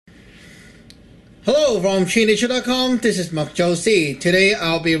Hello from ChineShow.com. This is Mark Josie. Today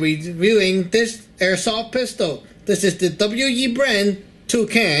I'll be reviewing this airsoft pistol. This is the WE brand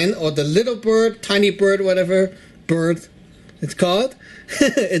Toucan, or the little bird, tiny bird, whatever bird it's called.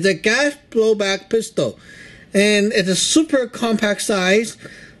 It's a gas blowback pistol, and it's a super compact size,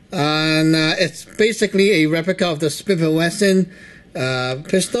 and it's basically a replica of the Smith & Wesson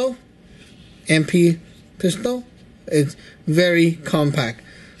pistol, MP pistol. It's very compact.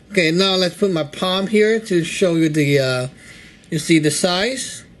 Okay, now let's put my palm here to show you the, you see the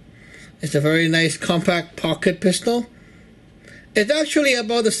size. It's a very nice compact pocket pistol. It's actually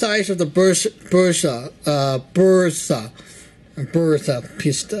about the size of the Bursa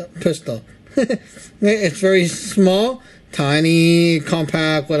pistol. It's very small, tiny,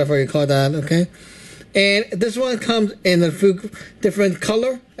 compact, whatever you call that, okay? And this one comes in a few different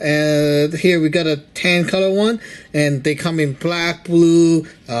color. Here we got a tan color one, and they come in black, blue,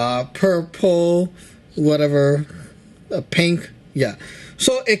 purple, whatever, pink. Yeah.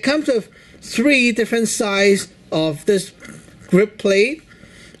 So it comes with 3 different size of this grip plate,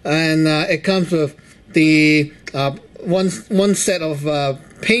 and it comes with the one set of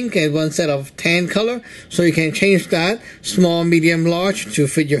pink and one set of tan color, so you can change that small, medium, large to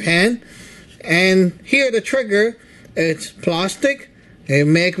fit your hand. And here the trigger, it's plastic, a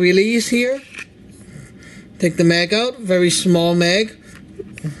mag release here. Take the mag out, very small mag.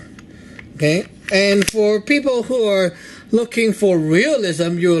 Okay, and for people who are looking for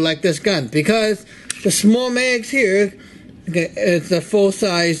realism, you will like this gun, because the small mags here, okay, it's a full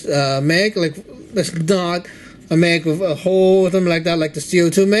size mag. Like, it's not a mag with a hole or something like that, like the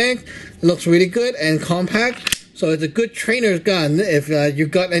CO2 mag. It looks really good and compact. So it's a good trainer's gun if you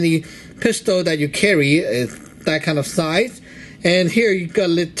got any pistol that you carry that kind of size. And here you got a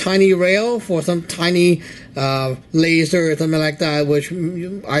little tiny rail for some tiny laser or something like that, which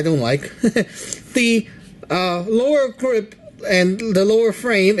I don't like. The lower grip and the lower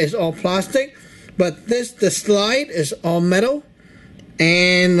frame is all plastic, but the slide is all metal.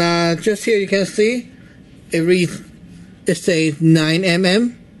 And just here you can see it says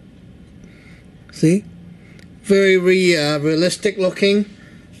 9mm. See? Very realistic looking.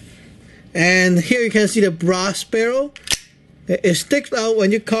 And here you can see the brass barrel. It sticks out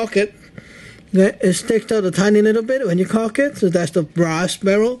when you cock it. It sticks out a tiny little bit when you cock it. So that's the brass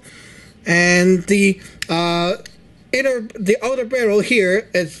barrel. And the outer barrel here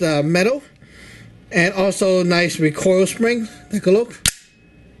is metal, and also nice recoil spring. Take a look.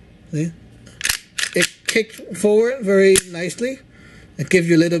 See? It kicks forward very nicely. It gives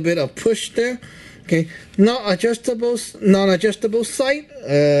you a little bit of push there. Okay, non-adjustable sight,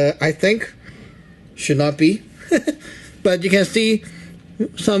 I think, should not be. But you can see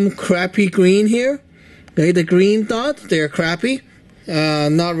some crappy green here. Okay, the green dots, they're crappy.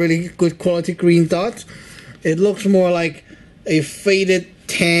 Not really good quality green dots. It looks more like a faded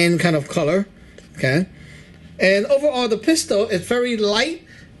tan kind of color. Okay, and overall the pistol is very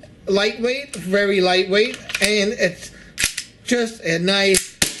lightweight, very lightweight, and it's just a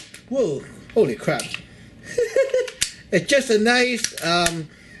nice, whoa. Holy crap. It's just a nice,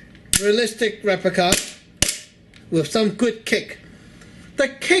 realistic replica with some good kick. The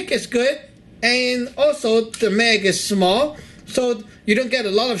kick is good, and also the mag is small, so you don't get a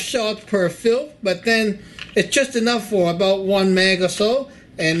lot of shots per fill, but then it's just enough for about 1 mag or so,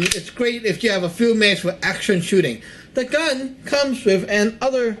 and it's great if you have a few mags for action shooting. The gun comes with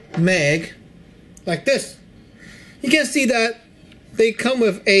another mag, like this. You can see that they come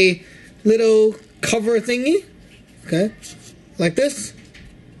with a little cover thingy, okay, like this.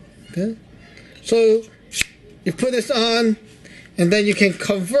 Okay, so you put this on, and then you can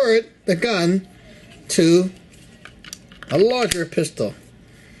convert the gun to a larger pistol.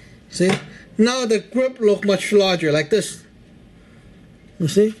 See, now the grip looks much larger, like this. You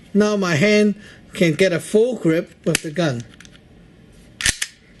see, now my hand can get a full grip with the gun.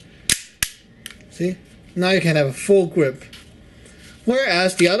 See, now you can have a full grip,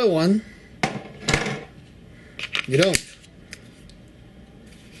 whereas the other one, you don't.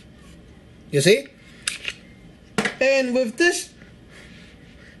 You see? And with this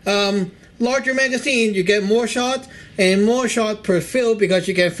larger magazine, you get more shots, and more shot per fill, because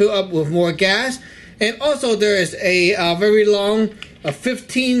you can fill up with more gas. And also there is a very long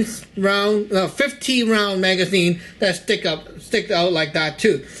 15 round magazine that stick out like that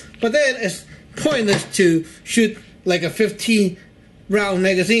too. But then it's pointless to shoot like a 15 round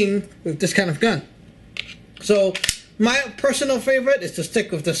magazine with this kind of gun. So my personal favorite is to stick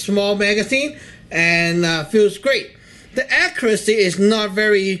with the small magazine, and feels great. The accuracy is not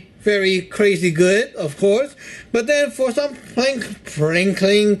very very crazy good, of course. But then for some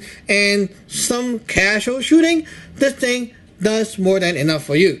pranking and some casual shooting, this thing does more than enough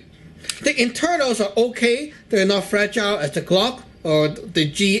for you. The internals are okay. They're not fragile as the Glock or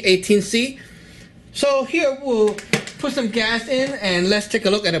the G18C. So here we'll put some gas in and let's take a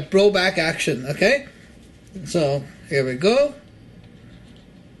look at a blowback action, okay? So here we go.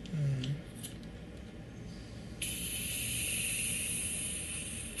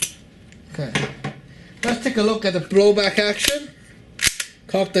 Okay, let's take a look at the blowback action.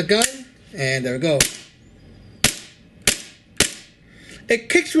 Cock the gun, and there we go. It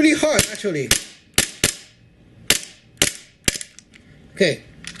kicks really hard, actually. Okay,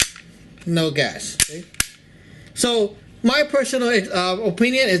 no gas. Okay. So my personal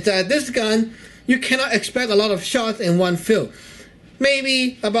opinion is that this gun, you cannot expect a lot of shots in one fill.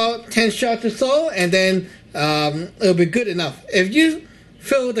 Maybe about 10 shots or so, and then it'll be good enough. If you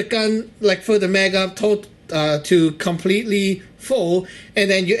fill the gun, like fill the mag up to completely full,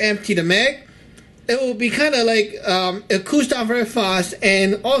 and then you empty the mag, it will be kind of like it cools down very fast,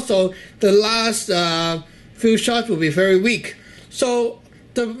 and also the last few shots will be very weak. So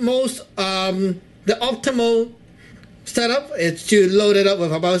the optimal setup is to load it up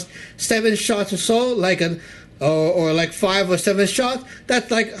with about 7 shots or so, like or like 5 or 7 shots.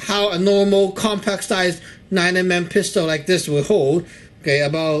 That's like how a normal compact size 9mm pistol like this will hold. Okay,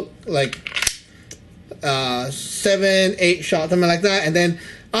 about like 7, 8 shots, something like that, and then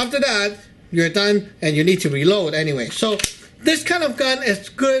after that you're done and you need to reload anyway. So this kind of gun is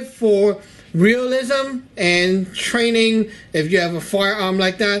good for realism and training if you have a firearm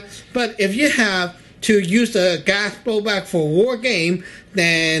like that. But if you have to use the gas blowback for war game,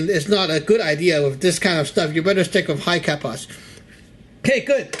 then it's not a good idea with this kind of stuff. You better stick with high capas. Okay,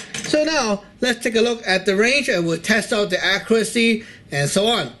 good. So now let's take a look at the range and we'll test out the accuracy and so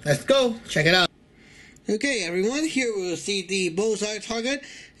on. Let's go check it out. Okay, everyone, here we'll see the bullseye target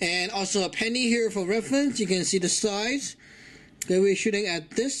and also a penny here for reference. You can see the size. Okay, we're shooting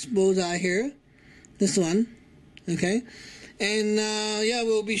at this bullseye here, this one. Okay, and yeah,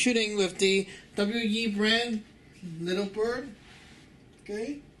 we'll be shooting with the WE brand Little Bird.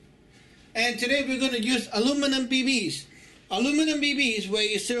 Okay, and today we're going to use aluminum BBs. Aluminum BBs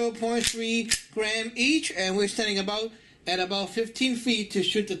weigh 0.3 gram each, and we're standing at about 15 feet to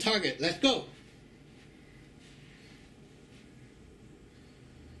shoot the target. Let's go.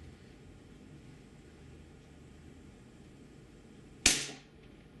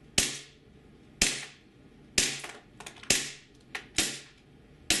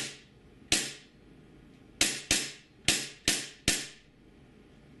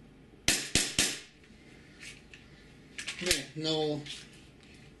 Okay, no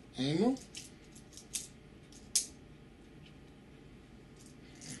ammo.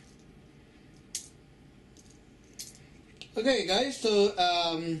 Okay, guys, so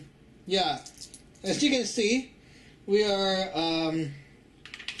yeah, as you can see, we are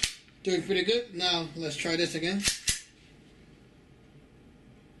doing pretty good. Now let's try this again.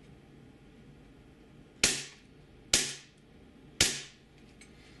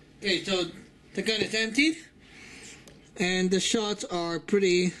 Okay, so the gun is emptied and the shots are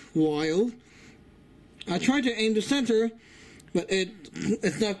pretty wild. I tried to aim the center, but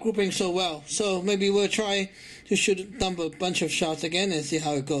it's not grouping so well. So maybe we'll try to dump a bunch of shots again and see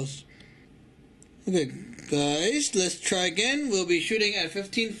how it goes. Okay, guys, let's try again. We'll be shooting at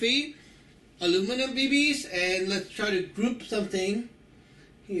 15 feet, aluminum BBs, and let's try to group something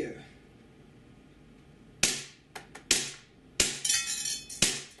here.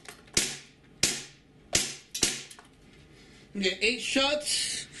 Okay, 8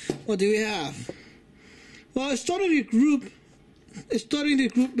 shots. What do we have? Well, it's starting to group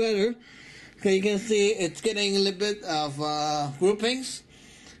better. Okay, you can see it's getting a little bit of groupings.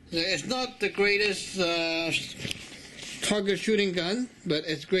 It's not the greatest target shooting gun, but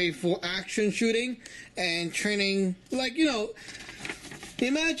it's great for action shooting and training. Like, you know,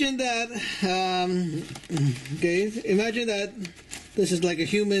 imagine that. Okay, imagine that this is like a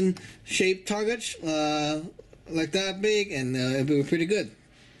human-shaped target, like that big, and it'll be pretty good.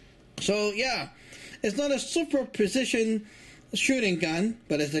 So yeah, it's not a super precision shooting gun,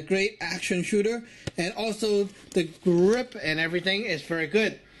 but it's a great action shooter, and also the grip and everything is very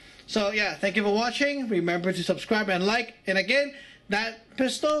good. So yeah, thank you for watching. Remember to subscribe and like. And again, that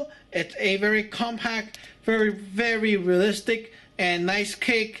pistol, it's a very compact, very realistic and nice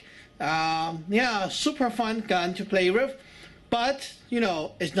kick. Yeah, super fun gun to play with. But you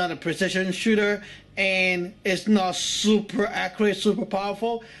know, it's not a precision shooter and it's not super accurate, super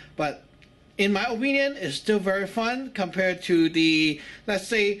powerful, but in my opinion, it's still very fun compared to the, let's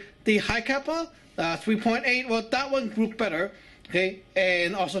say, the high kappa 3.8. Well, that one grew better, okay,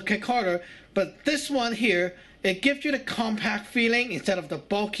 and also kick harder. But this one here, it gives you the compact feeling instead of the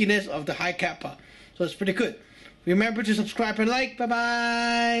bulkiness of the high kappa. So it's pretty good. Remember to subscribe and like. Bye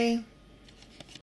bye.